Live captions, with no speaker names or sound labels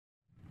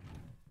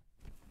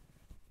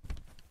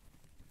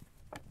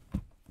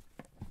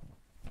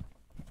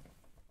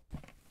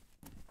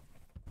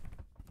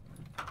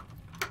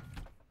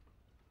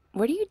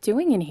What are you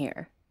doing in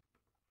here?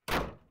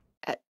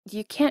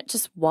 You can't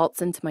just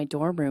waltz into my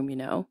dorm room,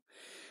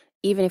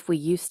 even if we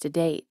used to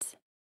date.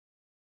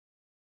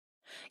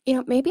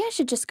 Maybe I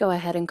should just go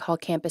ahead and call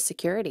campus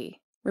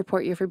security,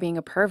 report you for being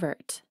a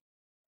pervert.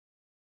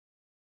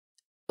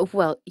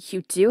 Well,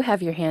 you do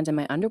have your hand in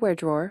my underwear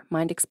drawer.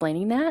 Mind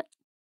explaining that?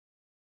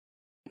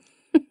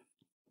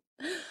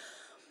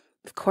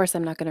 Of course,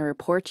 I'm not going to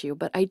report you,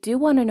 but I do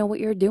want to know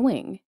what you're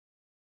doing.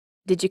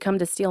 Did you come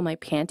to steal my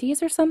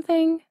panties or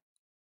something?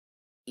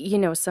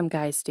 Some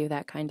guys do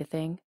that kind of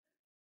thing.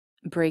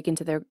 Break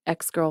into their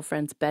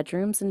ex-girlfriends'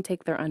 bedrooms and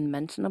take their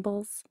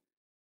unmentionables.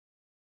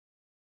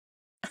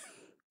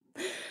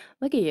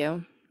 Look at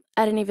you.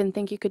 I didn't even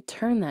think you could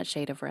turn that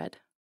shade of red.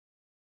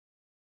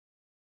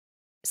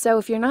 So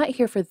if you're not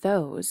here for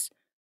those,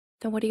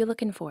 then what are you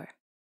looking for?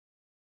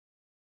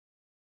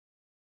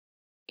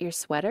 Your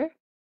sweater?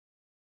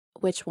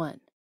 Which one?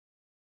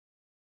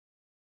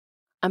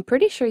 I'm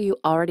pretty sure you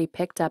already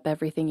picked up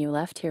everything you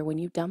left here when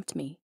you dumped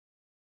me.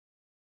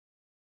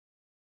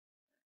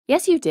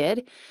 Yes, you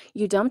did.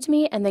 You dumped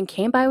me and then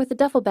came by with a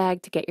duffel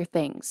bag to get your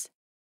things.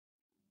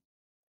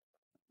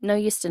 No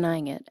use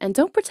denying it, and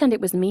don't pretend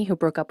it was me who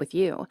broke up with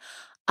you.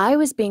 I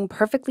was being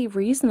perfectly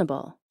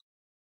reasonable.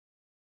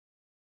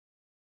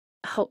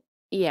 Oh,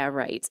 yeah,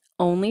 right.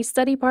 Only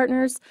study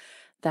partners?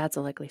 That's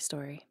a likely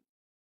story.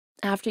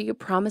 After you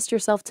promised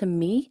yourself to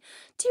me,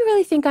 do you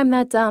really think I'm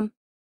that dumb?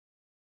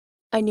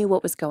 I knew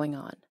what was going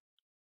on.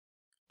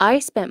 I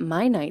spent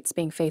my nights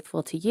being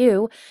faithful to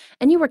you,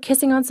 and you were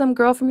kissing on some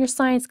girl from your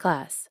science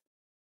class.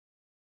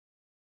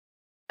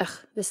 Ugh,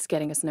 this is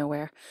getting us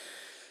nowhere.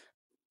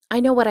 I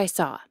know what I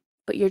saw,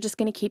 but you're just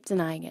going to keep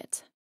denying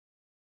it.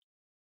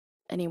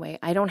 Anyway,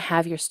 I don't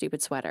have your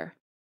stupid sweater.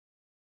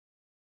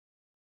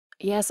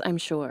 Yes, I'm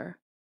sure.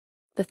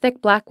 The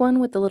thick black one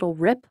with the little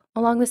rip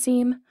along the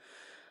seam?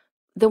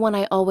 The one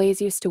I always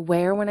used to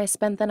wear when I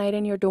spent the night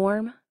in your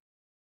dorm?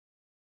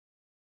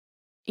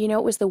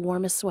 It was the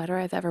warmest sweater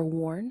I've ever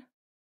worn.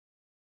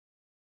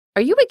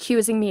 Are you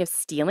accusing me of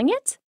stealing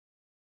it?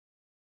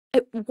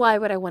 Why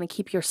would I want to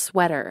keep your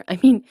sweater? I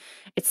mean,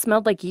 it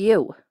smelled like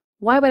you.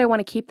 Why would I want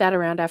to keep that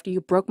around after you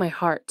broke my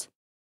heart?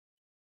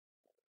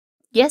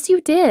 Yes,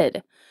 you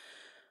did.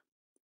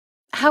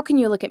 How can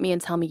you look at me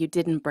and tell me you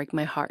didn't break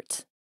my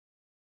heart?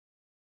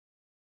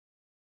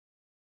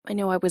 I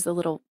know I was a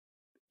little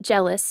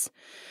jealous,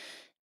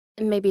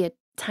 maybe a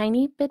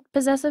tiny bit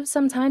possessive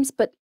sometimes,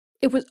 but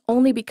it was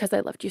only because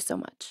I loved you so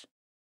much.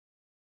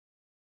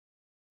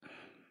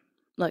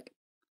 Look,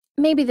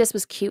 maybe this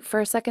was cute for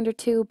a second or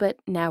two, but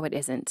now it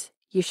isn't.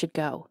 You should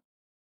go.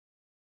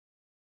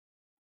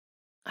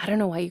 I don't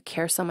know why you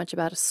care so much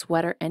about a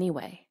sweater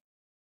anyway.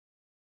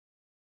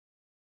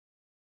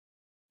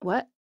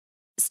 What?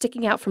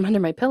 Sticking out from under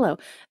my pillow?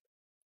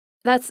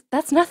 That's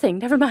nothing.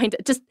 Never mind.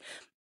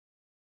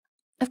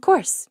 Of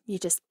course, you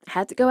just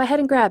had to go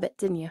ahead and grab it,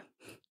 didn't you?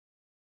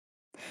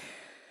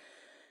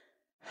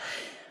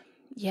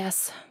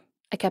 Yes,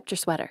 I kept your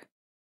sweater.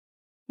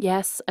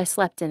 Yes, I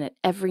slept in it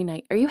every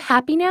night. Are you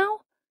happy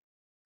now?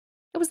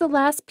 It was the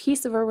last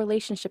piece of our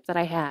relationship that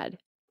I had.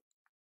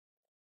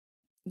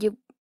 You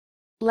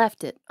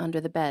left it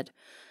under the bed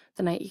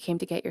the night you came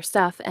to get your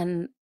stuff,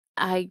 and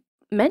I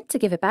meant to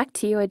give it back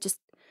to you. I just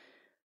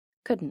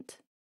couldn't.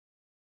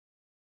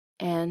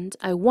 And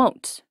I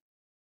won't.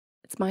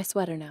 It's my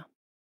sweater now.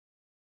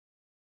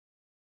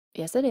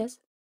 Yes, it is.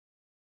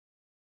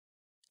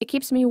 It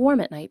keeps me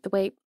warm at night the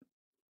way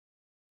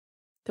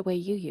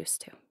you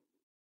used to.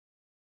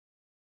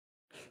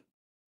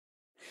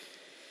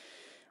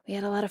 We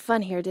had a lot of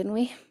fun here, didn't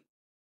we?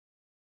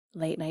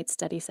 Late night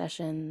study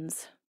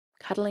sessions,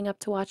 cuddling up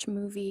to watch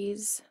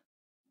movies,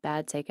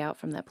 bad takeout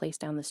from that place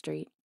down the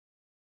street.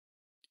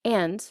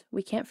 And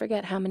we can't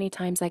forget how many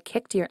times I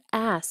kicked your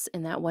ass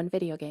in that one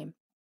video game.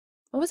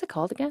 What was it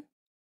called again?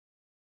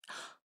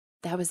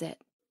 That was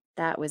it.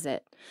 That was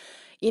it.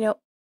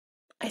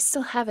 I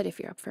still have it if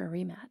you're up for a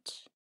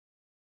rematch.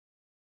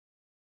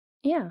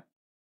 Yeah,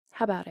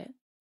 how about it?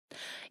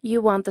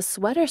 You want the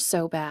sweater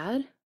so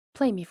bad,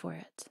 play me for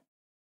it.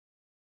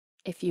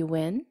 If you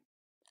win,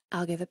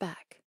 I'll give it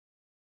back.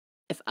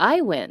 If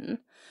I win,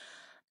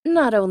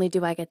 not only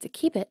do I get to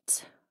keep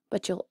it,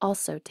 but you'll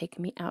also take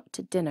me out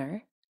to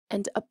dinner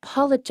and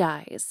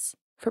apologize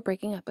for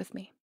breaking up with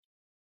me.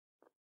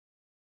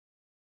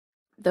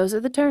 Those are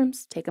the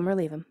terms. Take them or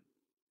leave them.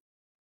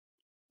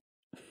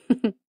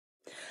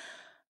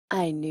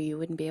 I knew you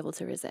wouldn't be able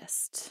to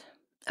resist.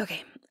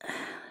 Okay,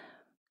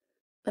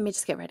 let me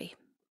just get ready.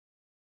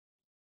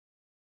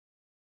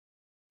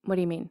 What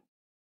do you mean?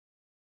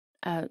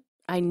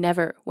 I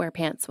never wear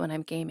pants when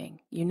I'm gaming.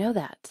 You know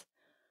that.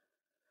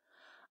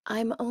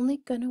 I'm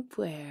only gonna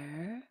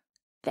wear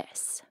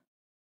this.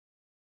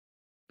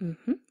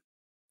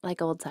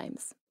 Like old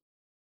times.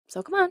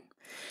 So come on,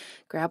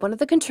 grab one of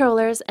the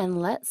controllers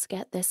and let's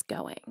get this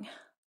going.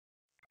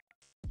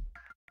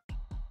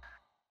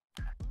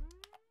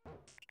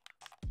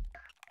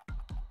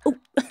 Oh,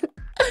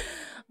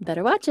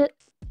 better watch it.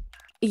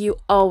 You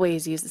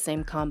always use the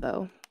same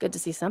combo. Good to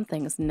see some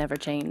things never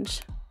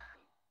change.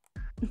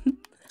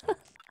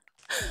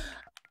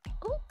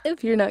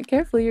 If you're not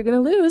careful, you're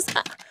gonna lose.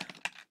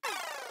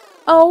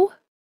 Oh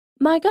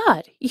my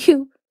God,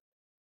 you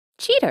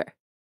cheater.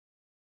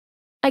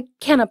 I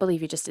cannot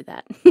believe you just did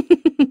that.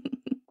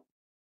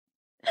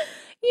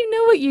 You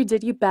know what you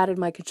did? You batted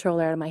my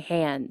controller out of my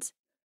hand.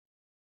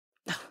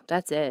 Oh,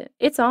 that's it.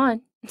 It's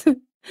on.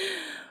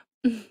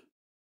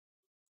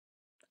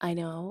 I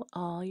know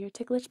all your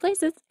ticklish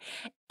places.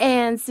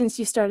 And since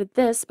you started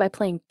this by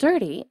playing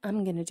dirty,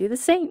 I'm gonna do the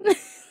same.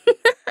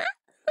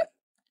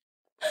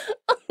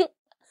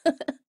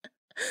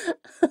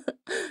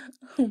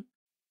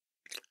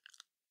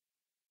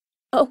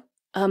 Oh,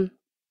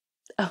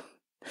 oh,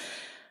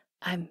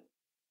 I'm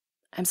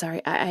I'm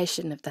sorry. I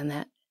shouldn't have done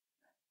that.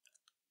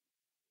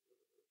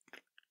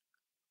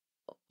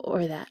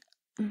 Or that.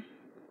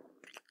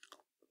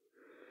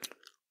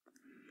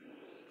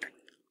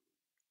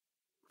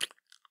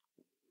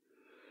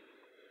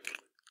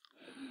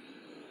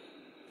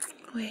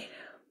 Wait.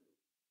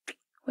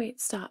 Wait,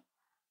 stop.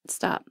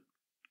 Stop.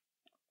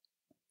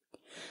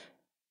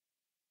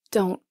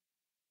 Don't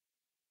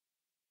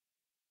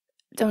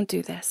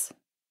do this.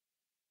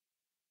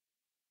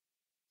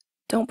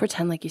 Don't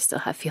pretend like you still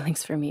have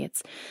feelings for me.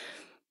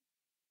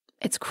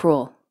 It's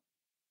cruel.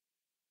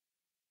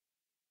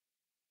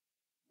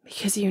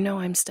 Because you know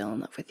I'm still in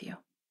love with you.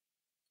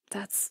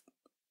 That's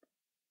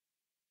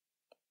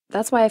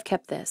why I've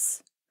kept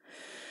this.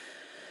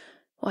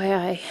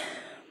 Why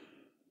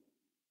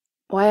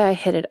I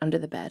hid it under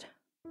the bed.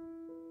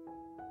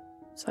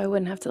 So I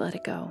wouldn't have to let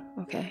it go,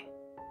 okay?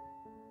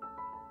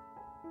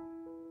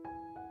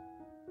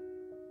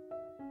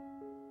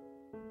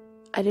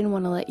 I didn't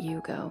want to let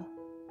you go.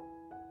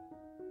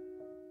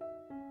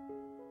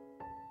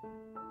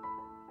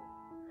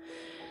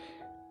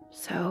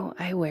 So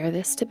I wear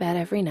this to bed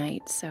every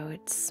night so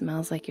it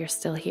smells like you're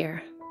still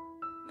here.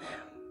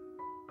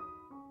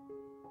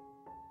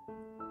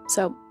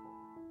 So,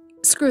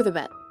 screw the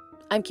bet.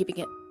 I'm keeping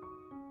it.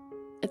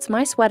 It's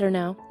my sweater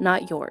now,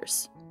 not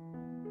yours.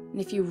 And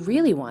if you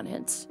really want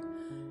it,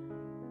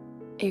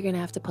 you're gonna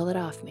have to pull it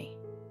off me.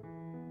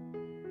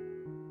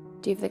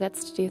 Do you have the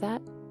guts to do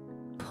that?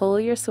 Pull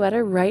your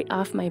sweater right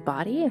off my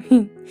body? I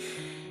mean,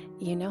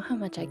 you know how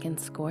much I can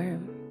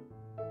squirm.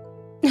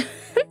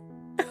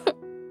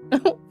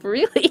 Oh,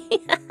 really?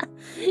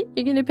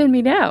 You're gonna pin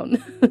me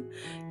down.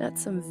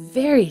 That's some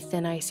very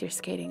thin ice you're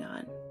skating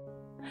on.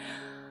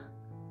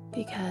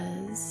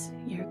 Because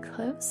you're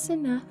close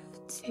enough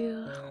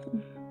to...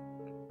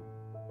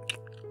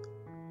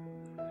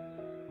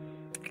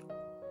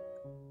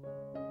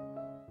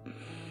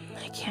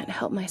 I can't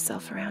help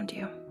myself around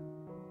you.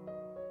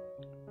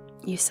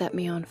 You set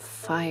me on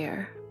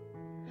fire.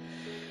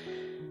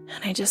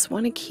 And I just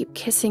want to keep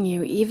kissing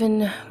you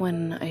even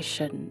when I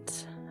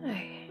shouldn't.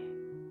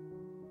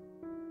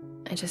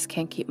 I just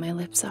can't keep my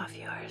lips off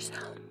yours.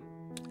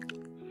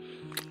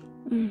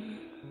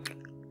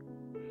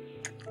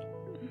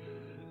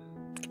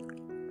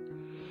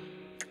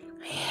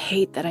 I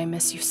hate that I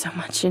miss you so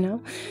much, you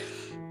know?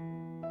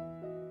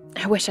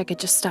 I wish I could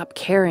just stop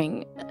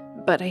caring,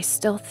 but I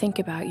still think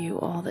about you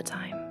all the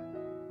time.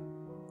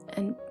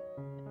 And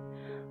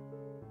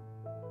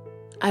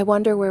I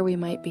wonder where we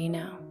might be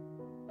now,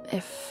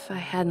 if I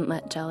hadn't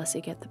let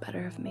jealousy get the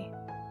better of me.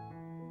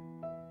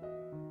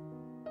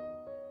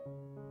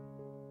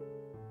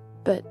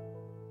 But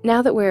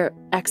now that we're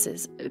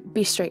exes,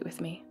 be straight with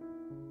me.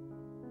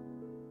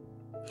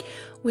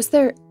 Was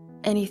there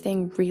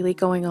anything really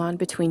going on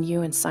between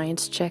you and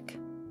Science Chick?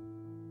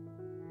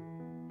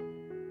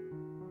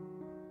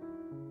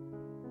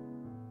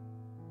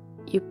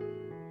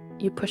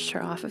 You pushed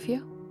her off of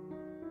you?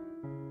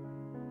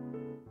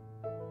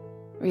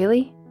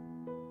 Really?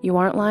 You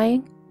aren't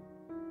lying?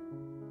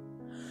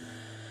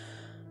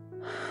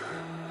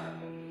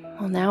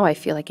 Well, now I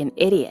feel like an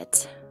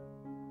idiot.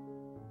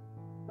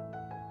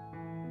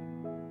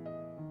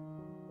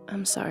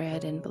 I'm sorry I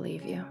didn't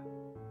believe you.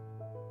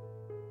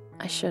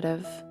 I should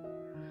have.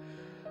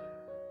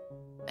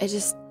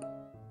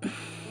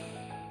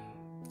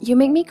 You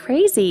make me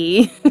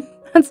crazy.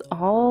 That's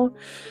all.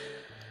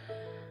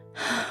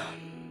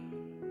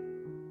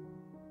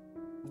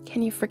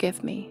 Can you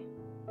forgive me?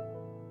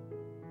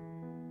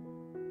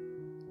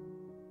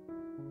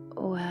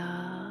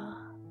 Well,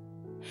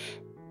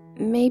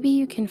 maybe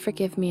you can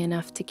forgive me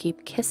enough to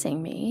keep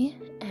kissing me,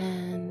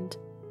 and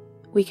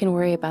we can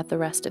worry about the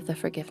rest of the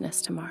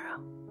forgiveness tomorrow.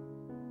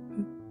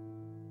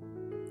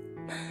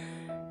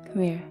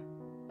 Come here.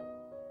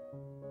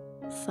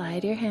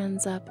 Slide your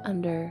hands up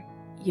under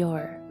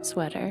your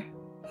sweater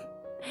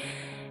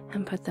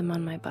and put them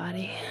on my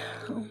body.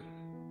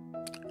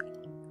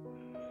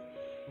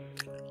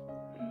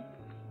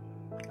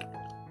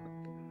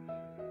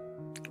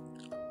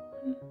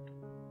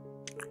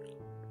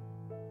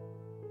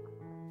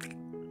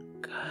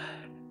 Good.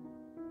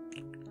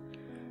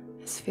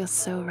 This feels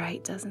so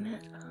right, doesn't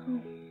it?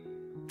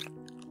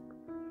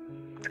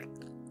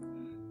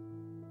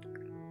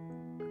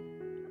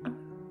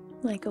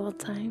 Like old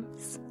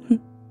times.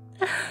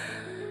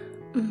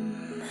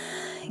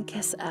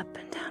 Kiss up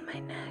and down my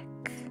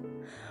neck.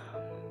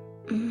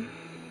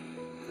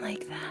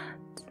 like that.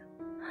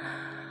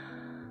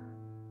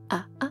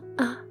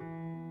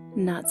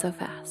 Not so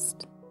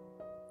fast.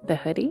 The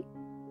hoodie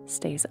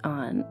stays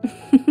on.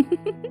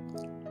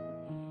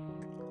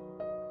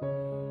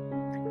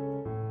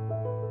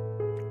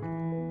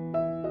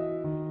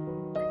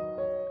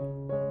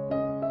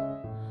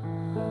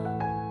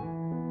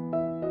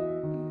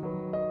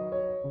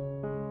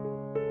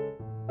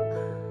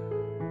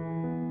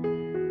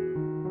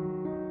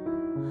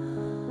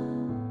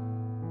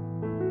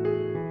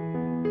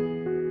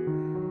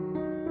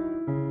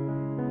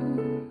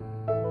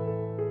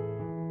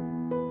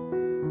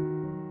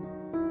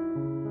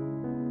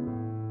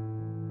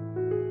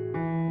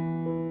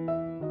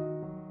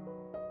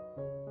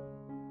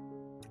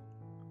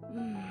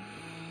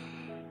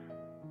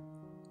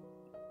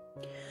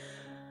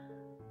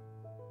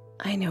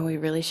 I know we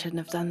really shouldn't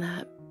have done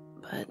that,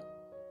 but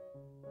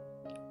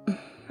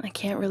I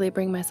can't really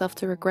bring myself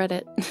to regret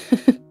it.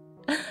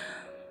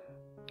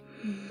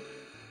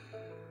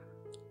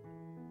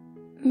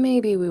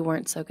 Maybe we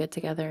weren't so good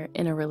together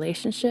in a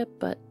relationship,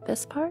 but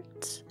this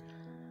part?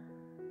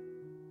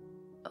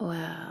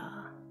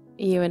 Well,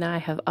 you and I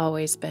have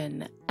always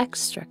been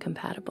extra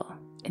compatible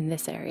in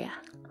this area.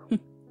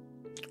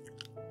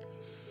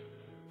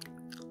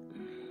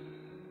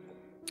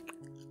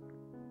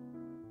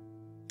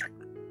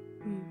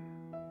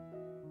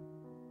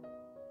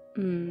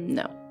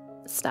 No,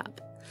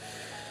 stop.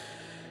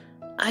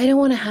 I don't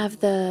want to have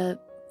the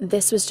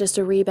 "this was just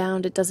a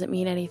rebound, it doesn't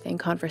mean anything"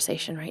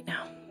 conversation right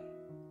now.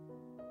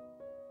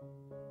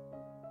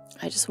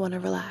 I just want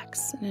to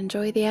relax and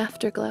enjoy the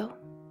afterglow.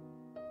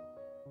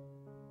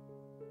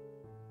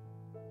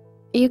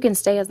 You can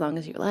stay as long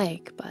as you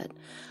like, but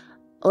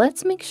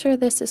let's make sure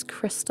this is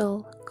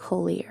crystal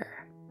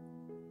clear.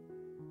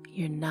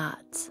 You're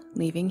not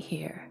leaving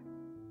here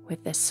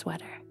with this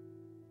sweater.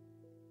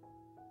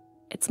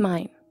 It's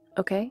mine,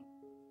 okay?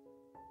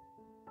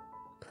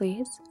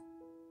 Please?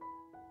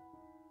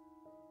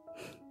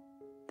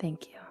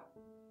 Thank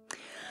you.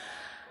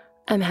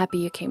 I'm happy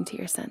you came to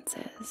your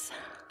senses.